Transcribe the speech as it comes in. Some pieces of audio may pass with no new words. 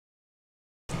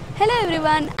Hello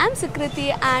everyone, I'm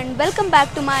Sukruthi and welcome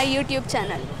back to my YouTube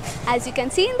channel. As you can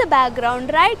see in the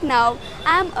background right now,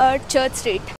 I'm at Church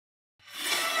Street.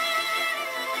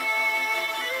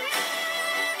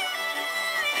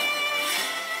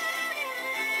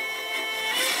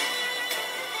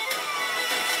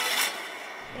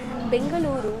 In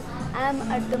Bangalore, I'm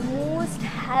at the most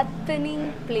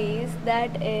happening place,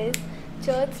 that is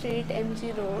Church Street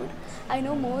MG Road. I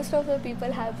know most of the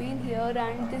people have been here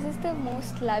and this is the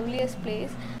most liveliest place.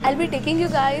 I'll be taking you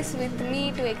guys with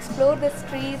me to explore the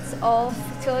streets of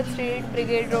Church Street,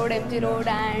 Brigade Road, MG Road,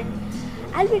 and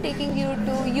I'll be taking you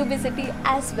to UB City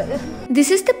as well. This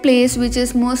is the place which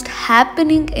is most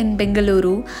happening in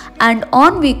Bengaluru, and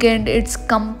on weekend it's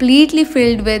completely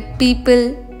filled with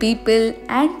people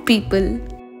and people.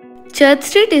 Church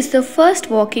Street is the first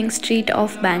walking street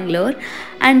of Bangalore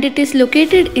and it is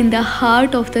located in the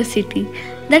heart of the city.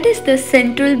 That is the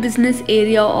central business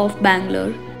area of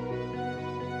Bangalore.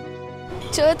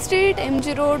 Church Street,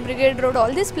 MG Road, Brigade Road,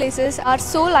 all these places are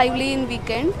so lively in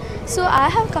weekend. So I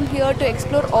have come here to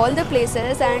explore all the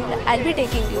places and I'll be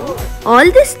taking you.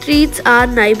 All these streets are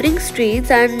neighboring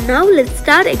streets and now let's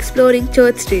start exploring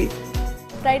Church Street.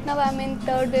 Right now I'm in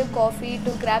Third Wave Coffee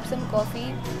to grab some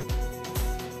coffee.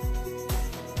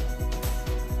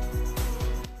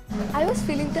 I was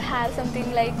feeling to have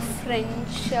something like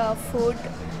French food,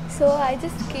 so I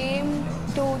just came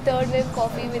to Third Wave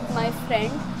Coffee with my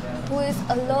friend who is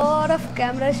a lot of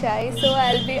camera shy, so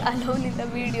I'll be alone in the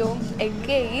video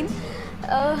again.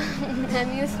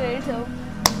 I'm used to it, so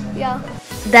yeah.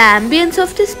 The ambience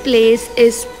of this place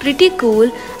is pretty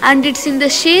cool and it's in the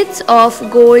shades of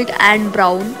gold and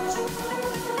brown.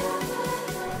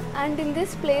 And in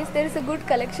this place there is a good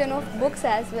collection of books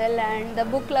as well, and the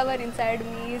book lover inside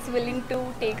me is willing to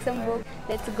take some book.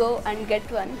 Let's go and get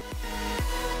one.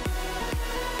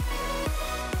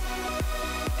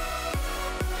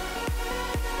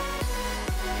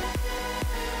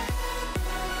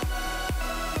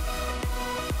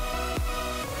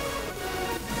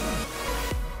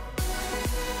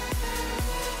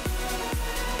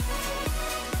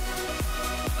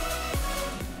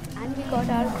 And we got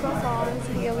our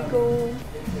croissants, here we go.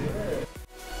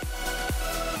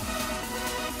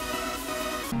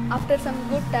 After some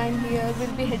good time here,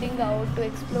 we'll be heading out to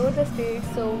explore the state,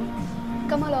 so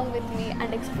come along with me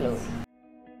and explore.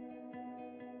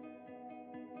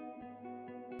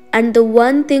 And the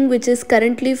one thing which is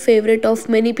currently favorite of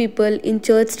many people in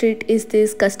Church Street is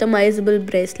this customizable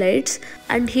bracelets,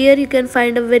 and here you can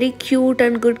find a very cute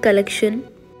and good collection.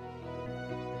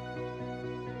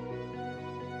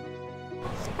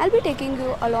 I'll be taking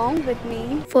you along with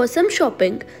me for some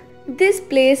shopping. This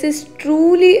place is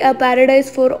truly a paradise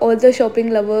for all the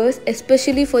shopping lovers,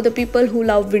 especially for the people who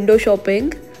love window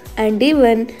shopping. And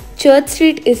even Church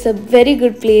Street is a very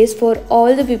good place for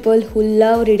all the people who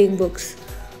love reading books.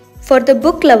 For the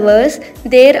book lovers,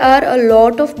 there are a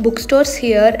lot of bookstores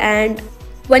here, and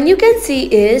one you can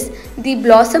see is the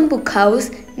Blossom Book House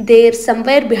there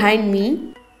somewhere behind me.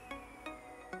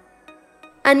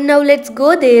 And now let's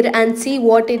go there and see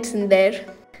what it's in there.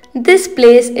 This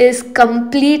place is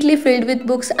completely filled with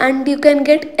books and you can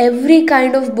get every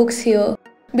kind of books here.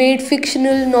 Be it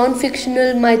fictional,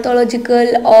 non-fictional,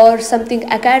 mythological or something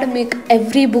academic,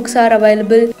 every books are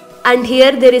available. And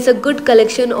here there is a good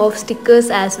collection of stickers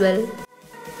as well.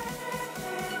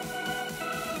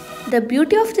 The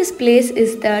beauty of this place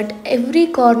is that every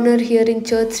corner here in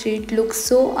Church Street looks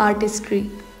so artistry.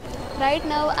 Right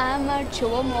now I am at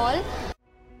Showa Mall.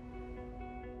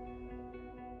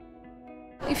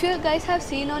 If you guys have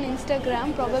seen on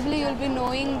Instagram, probably you'll be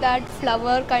knowing that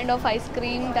flower kind of ice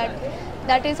cream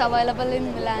that is available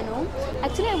in Milano.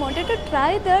 Actually, I wanted to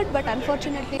try that, but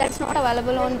unfortunately that's not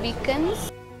available on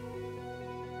weekends.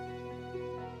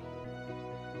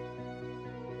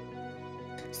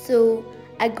 So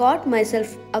I got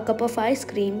myself a cup of ice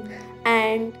cream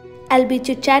and I'll be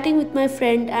chit-chatting with my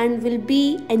friend and will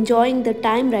be enjoying the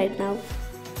time right now.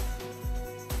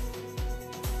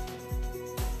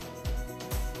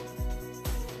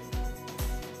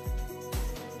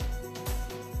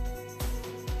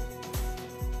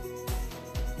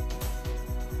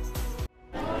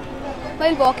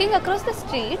 While walking across the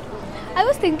street, I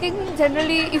was thinking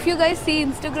generally if you guys see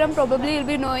Instagram, probably you'll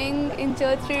be knowing in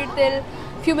Church Street there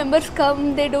few members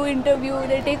come, they do interview,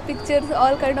 they take pictures,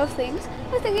 all kind of things.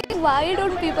 I was thinking why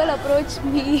don't people approach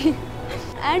me?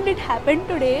 And it happened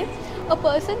today. A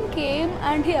person came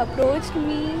and he approached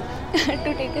me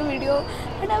to take a video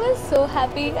and I was so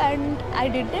happy and I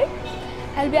did it.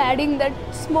 I'll be adding that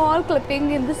small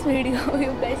clipping in this video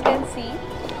you guys can see.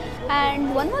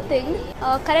 And one more thing,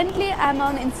 currently I'm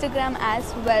on Instagram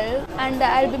as well, and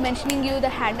I'll be mentioning you the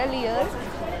handle here.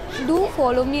 Do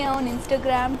follow me on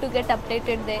Instagram to get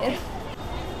updated there.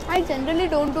 I generally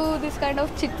don't do this kind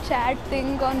of chit chat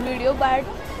thing on video, but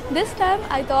this time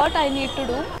I thought I need to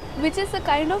do, which is a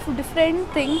kind of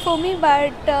different thing for me,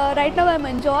 but right now I'm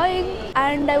enjoying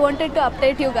and I wanted to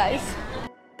update you guys.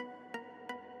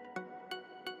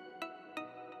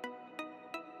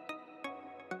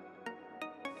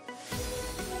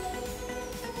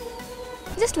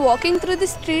 Just walking through the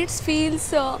streets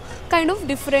feels kind of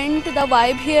different. The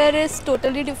vibe here is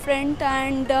totally different,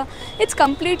 and it's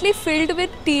completely filled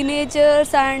with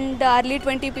teenagers and early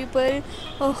 20 people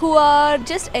who are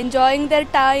just enjoying their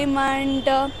time. And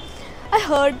I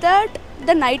heard that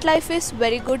the nightlife is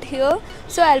very good here,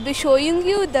 so I'll be showing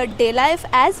you the day life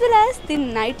as well as the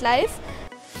nightlife.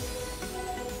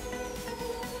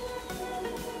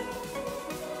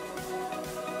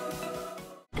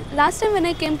 Last time when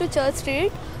I came to Church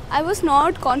Street, I was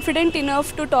not confident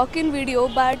enough to talk in video,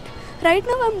 but right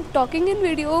now I'm talking in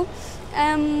video.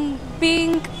 I'm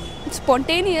being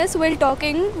spontaneous while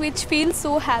talking, which feels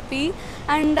so happy,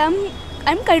 and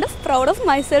I'm kind of proud of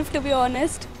myself, to be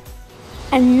honest.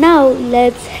 And now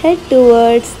let's head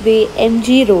towards the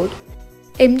MG Road.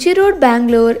 MG Road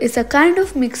Bangalore is a kind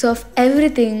of mix of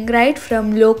everything, right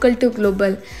from local to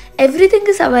global. Everything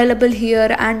is available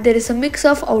here, and there is a mix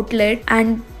of outlet,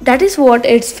 and that is what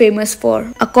it's famous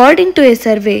for. According to a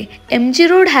survey, MG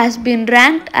Road has been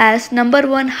ranked as number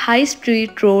 1 high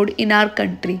street road in our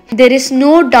country. There is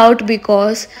no doubt,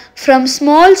 because from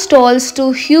small stalls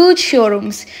to huge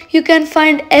showrooms, you can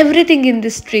find everything in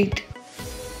this street.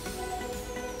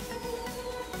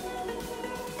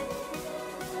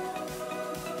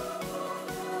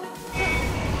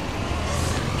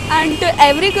 And to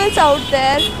every girls out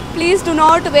there, please do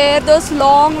not wear those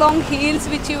long heels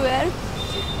which you wear.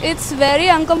 It's very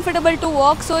uncomfortable to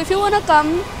walk, so if you wanna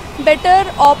come,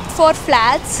 better opt for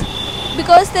flats,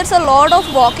 because there's a lot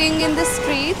of walking in the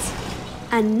streets.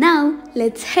 And now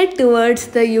let's head towards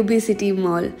the UB City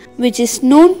Mall, which is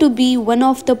known to be one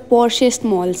of the poshest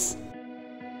malls.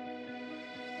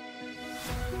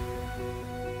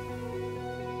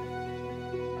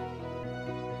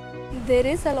 There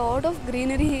is a lot of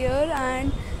greenery here,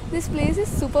 and this place is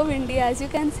super windy, as you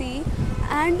can see.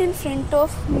 And in front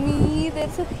of me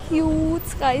there's a huge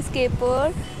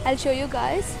skyscraper. I'll show you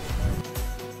guys.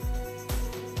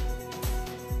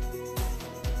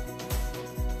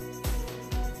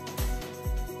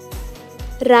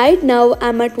 Right now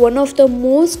I'm at one of the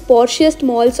most poshest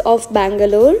malls of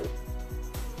Bangalore.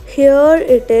 Here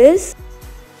it is.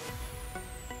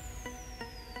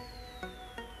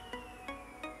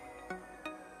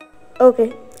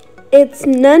 Okay, it's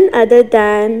none other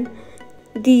than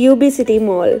the UB City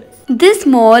Mall. This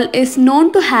mall is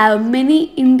known to have many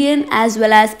Indian as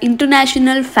well as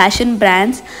international fashion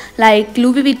brands like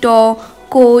Louis Vuitton,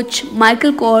 Coach,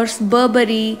 Michael Kors,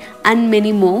 Burberry, and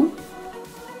many more.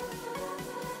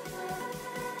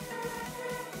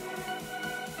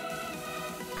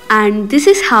 And this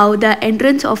is how the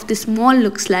entrance of this mall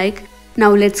looks like. Now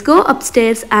let's go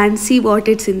upstairs and see what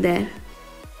it's in there.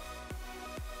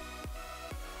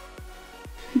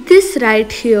 This right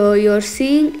here you're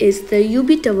seeing is the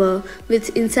UB Tower, which is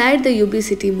inside the UB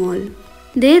City Mall.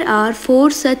 There are 4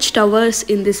 such towers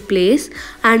in this place,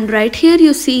 and right here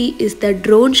you see is the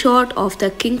drone shot of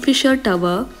the Kingfisher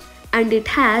Tower, and it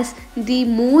has the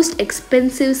most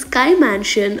expensive sky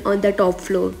mansion on the top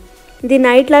floor. The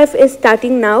nightlife is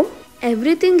starting now.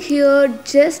 Everything here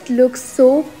just looks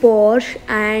so posh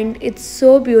and it's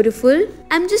so beautiful.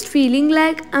 I'm just feeling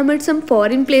like I'm at some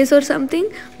foreign place or something,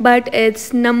 but it's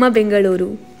Namma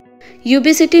Bengaluru.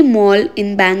 UB City Mall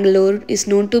in Bangalore is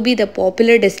known to be the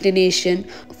popular destination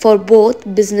for both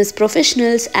business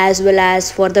professionals as well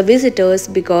as for the visitors,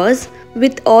 because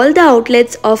with all the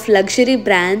outlets of luxury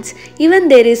brands, even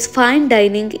there is fine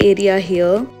dining area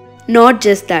here. Not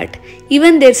just that,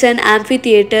 even there's an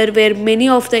amphitheater where many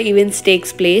of the events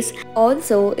takes place.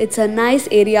 Also, it's a nice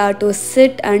area to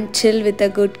sit and chill with a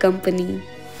good company.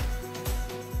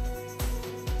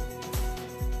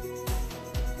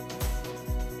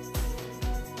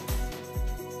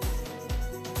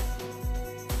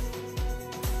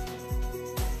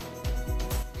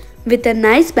 With a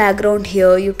nice background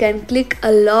here, you can click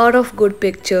a lot of good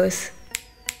pictures.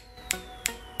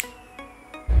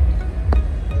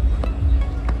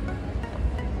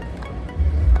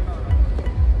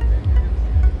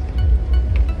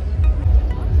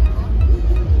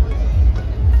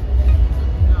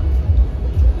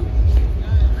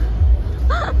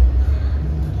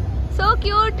 So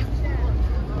cute.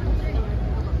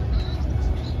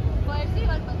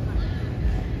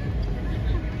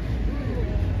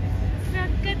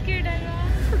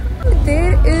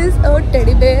 a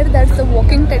teddy bear. That's a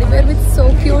walking teddy bear, which is so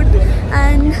cute,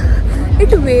 and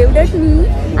it waved at me.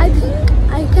 I think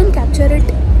I can capture it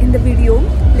in the video.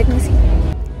 Let me see.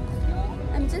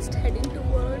 I'm just heading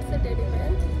towards the teddy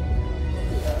bear.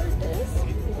 Here it is. So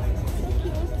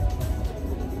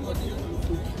cute.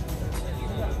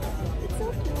 It's so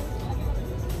cute.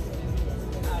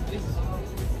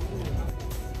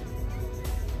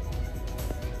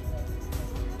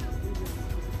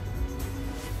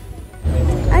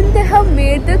 And they have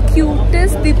made the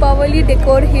cutest Deepavali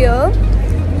decor here.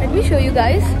 Let me show you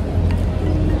guys.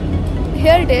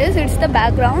 Here it is. It's the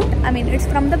background. I mean, it's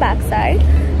from the back side.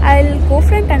 I'll go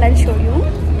front and I'll show you.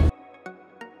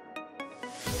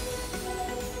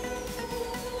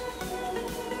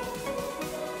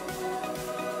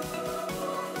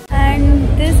 And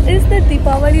this is the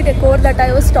Deepavali decor that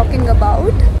I was talking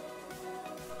about.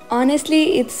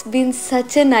 Honestly, it's been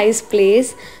such a nice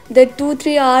place. The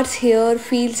 2-3 hours here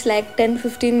feels like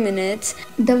 10-15 minutes.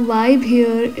 The vibe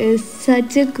here is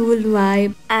such a cool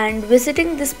vibe, and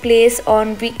visiting this place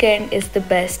on weekend is the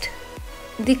best.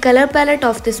 The color palette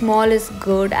of this mall is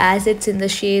good as it's in the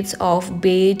shades of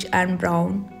beige and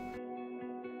brown.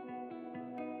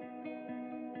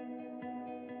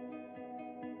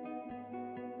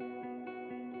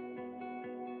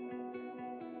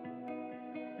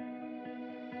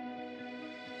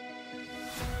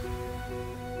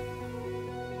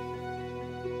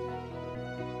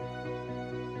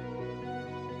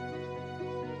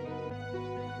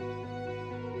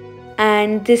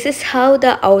 And this is how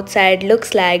the outside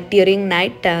looks like during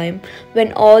night time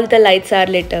when all the lights are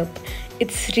lit up.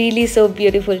 It's really so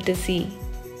beautiful to see.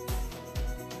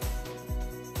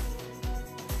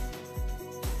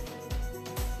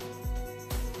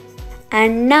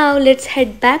 And now let's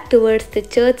head back towards the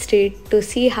church street to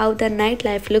see how the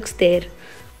nightlife looks there.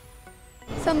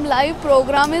 Some live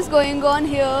program is going on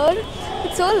here.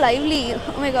 It's so lively.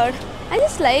 Oh my god. I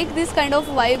just like this kind of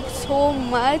vibe so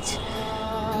much.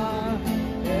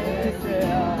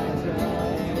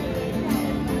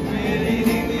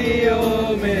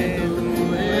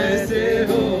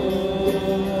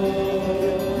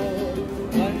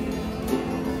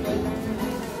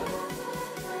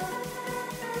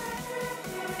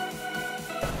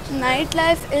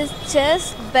 Nightlife is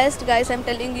just best, guys. I'm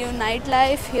telling you,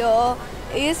 nightlife here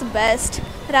is best.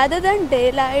 Rather than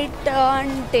daylight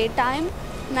and daytime,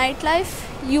 nightlife,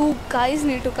 you guys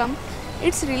need to come.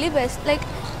 It's really best. Like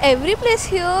every place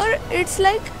here, it's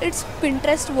like it's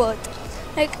Pinterest worth.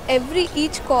 Like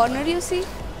each corner you see,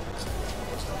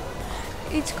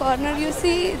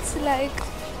 it's like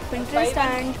Pinterest.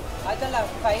 And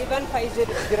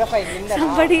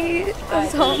somebody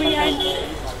saw me and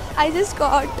I just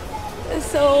got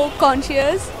so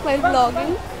conscious while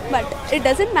vlogging, but it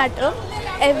doesn't matter.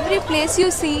 Every place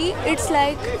you see, it's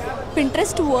like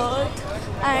Pinterest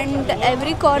worth, and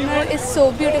every corner is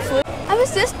so beautiful. I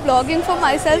was just vlogging for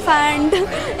myself and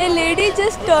a lady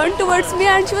just turned towards me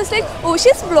and she was like, "Oh,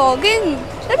 she's vlogging."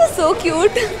 That was so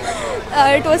cute.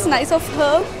 It was nice of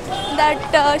her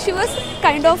that she was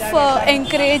kind of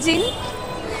encouraging,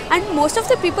 and most of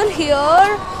the people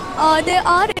here, they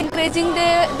are encouraging.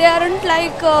 They aren't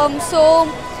like so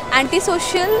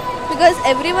antisocial, because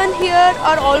everyone here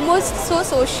are almost so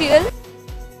social.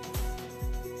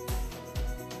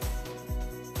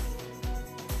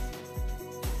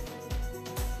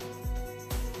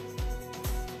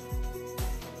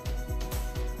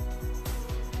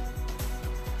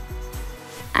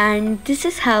 And this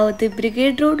is how the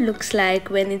Brigade Road looks like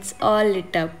when it's all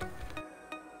lit up.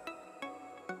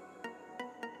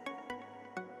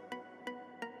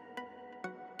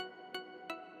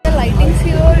 The lightings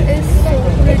here is so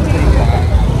pretty.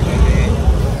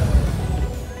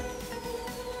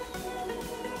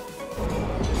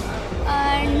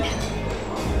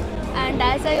 And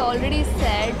as I already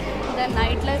said, the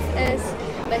nightlife is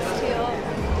best here.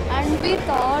 And we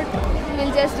thought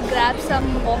we'll just grab some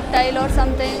mocktail or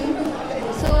something.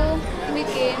 So we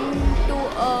came to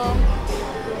a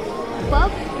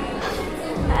pub,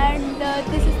 and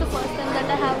this is the first time that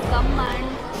I have come,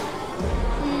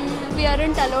 and we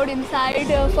aren't allowed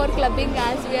inside for clubbing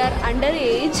as we are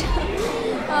underage.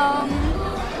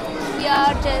 We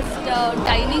are just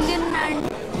dining in and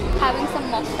having some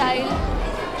mocktail.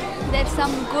 There's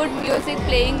some good music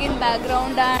playing in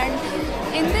background, and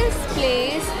in this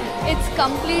place it's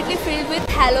completely filled with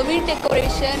Halloween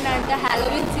decoration, and the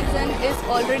Halloween season is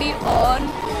already on.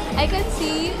 I can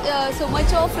see so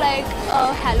much of like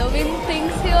Halloween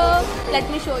things here. Let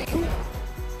me show you.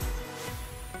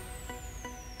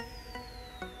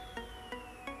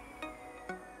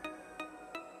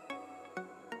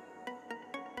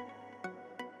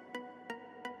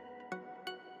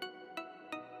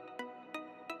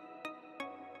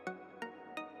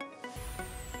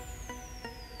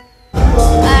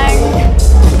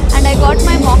 got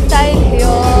my mocktail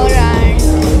here, and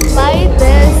by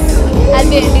this I'll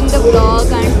be ending the vlog,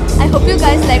 and I hope you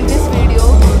guys like